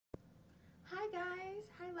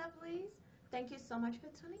Hi lovelies, thank you so much for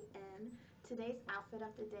tuning in. Today's outfit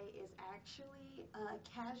of the day is actually a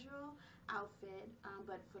casual outfit,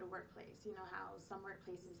 but for the workplace. You know how some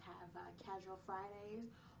workplaces have casual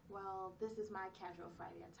Fridays? Well, this is my casual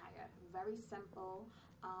Friday attire. Very simple.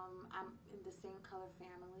 I'm in the same color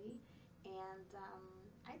family, and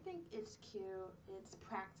I think it's cute. It's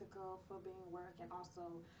practical for being work and also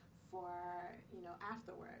for,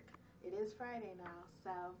 after work. It is Friday now,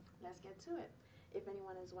 so let's get to it. If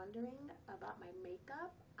anyone is wondering about my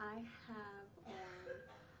makeup, I have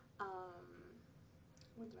on,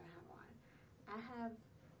 what do I have on? I have,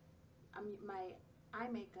 my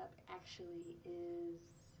eye makeup actually is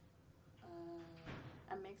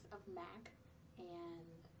a mix of MAC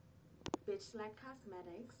and Bitch Slap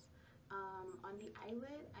Cosmetics. On the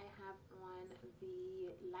eyelid, I have on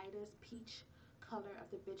the lightest peach color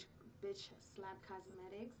of the Bitch Slap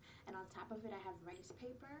Cosmetics, and on top of it I have rice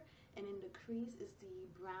paper, and in the crease is the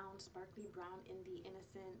brown, sparkly brown in the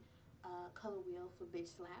Innocent color wheel for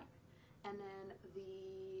Bitch Slap, and then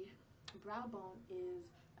the brow bone is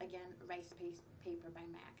again rice paper by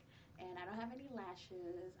MAC. And I don't have any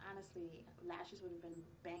lashes. Honestly, lashes would have been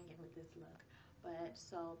banging with this look. But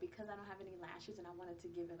so because I don't have any lashes and I wanted to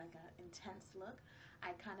give it like an intense look,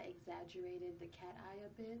 I kind of exaggerated the cat eye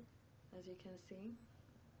a bit, as you can see.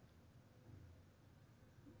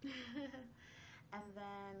 And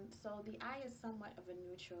then, so the eye is somewhat of a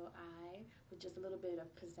neutral eye with just a little bit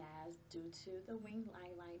of pizzazz due to the winged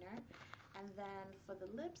eyeliner. And then for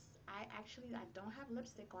the lips, I don't have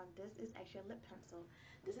lipstick on. This is actually a lip pencil.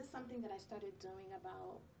 This is something that I started doing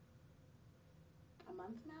about a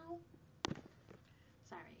month now.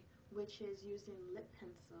 Sorry, which is using lip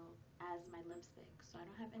pencil as my lipstick. So I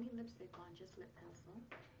don't have any lipstick on, just lip pencil.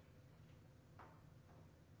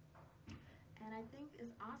 And I think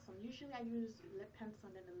it's awesome. Usually I use lip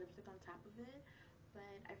pencil and then the lipstick on top of it,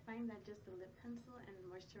 but I find that just the lip pencil and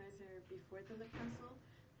moisturizer before the lip pencil,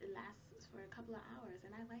 it lasts for a couple of hours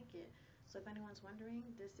and I like it. So if anyone's wondering,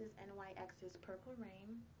 this is NYX's Purple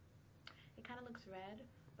Rain. It kind of looks red,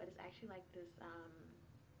 but it's actually like this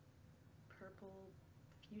purple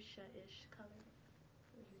fuchsia-ish color,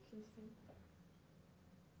 as you can see.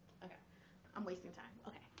 Okay, I'm wasting time.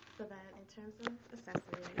 Okay, so then in terms of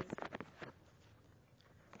accessories,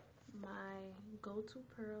 my go-to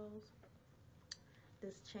pearls,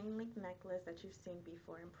 this chain link necklace that you've seen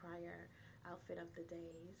before in prior outfit of the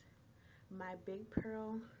days, my big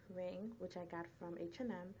pearl ring, which I got from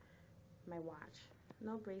H&M, my watch,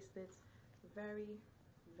 no bracelets, very,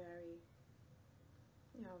 very,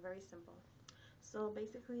 very simple. So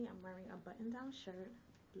basically I'm wearing a button-down shirt,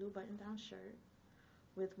 blue button-down shirt,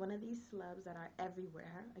 with one of these slubs that are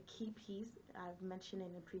everywhere, a key piece I've mentioned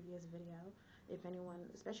in a previous video, if anyone,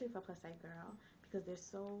 especially for a plus size girl, because they're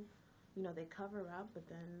so, they cover up, but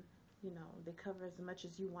then, they cover as much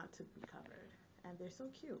as you want to be covered. And they're so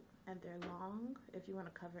cute, and they're long if you want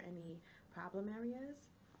to cover any problem areas,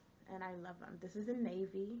 and I love them. This is in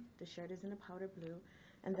navy, the shirt is in a powder blue,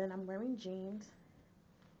 and then I'm wearing jeans,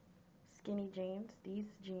 skinny jeans.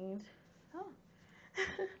 These jeans,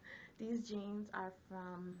 these jeans are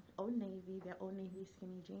from Old Navy. They're Old Navy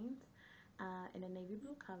skinny jeans in a navy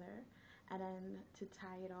blue color. And then to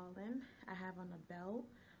tie it all in, I have on a belt,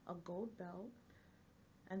 a gold belt.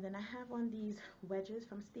 And then I have on these wedges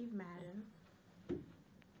from Steve Madden.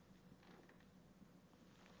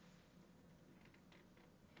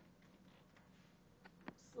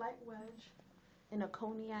 Slight wedge in a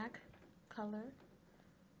cognac color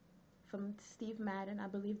from Steve Madden. I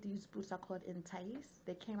believe these boots are called Entice.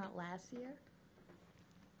 They came out last year.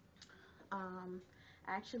 I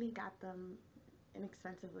actually got them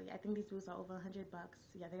inexpensively. I think these boots are over $100.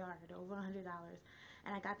 Yeah, they are. They're over $100.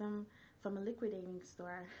 And I got them from a liquidating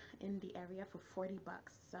store in the area for $40.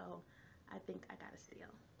 So I think I got a steal.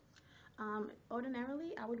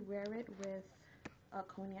 Ordinarily, I would wear it with a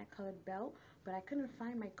cognac colored belt, but I couldn't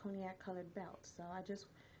find my cognac colored belt. So I just,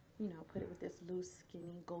 put it with this loose,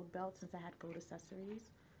 skinny gold belt since I had gold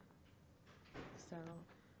accessories.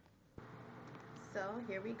 So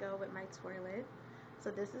here we go with my toilet. So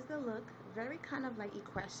this is the look, very kind of like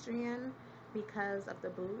equestrian because of the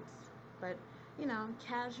boots, but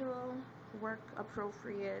casual, work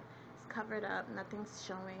appropriate. It's covered up, nothing's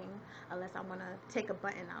showing unless I want to take a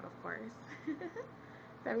button out, of course.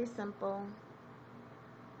 Very simple.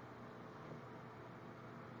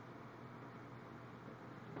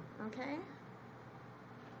 Okay.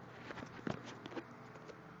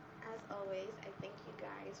 As always, I thank you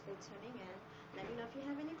guys for tuning in. Let me know if you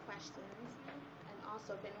have any questions. And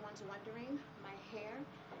also, if anyone's wondering, my hair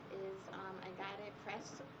is, I got it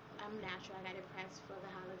pressed. I'm natural. I got it pressed for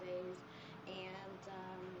the holidays. And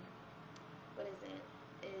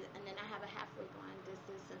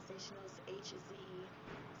Originals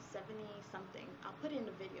HZ70 something. I'll put it in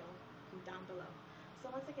the video down below. So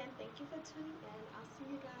once again, thank you for tuning in. I'll see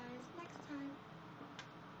you guys.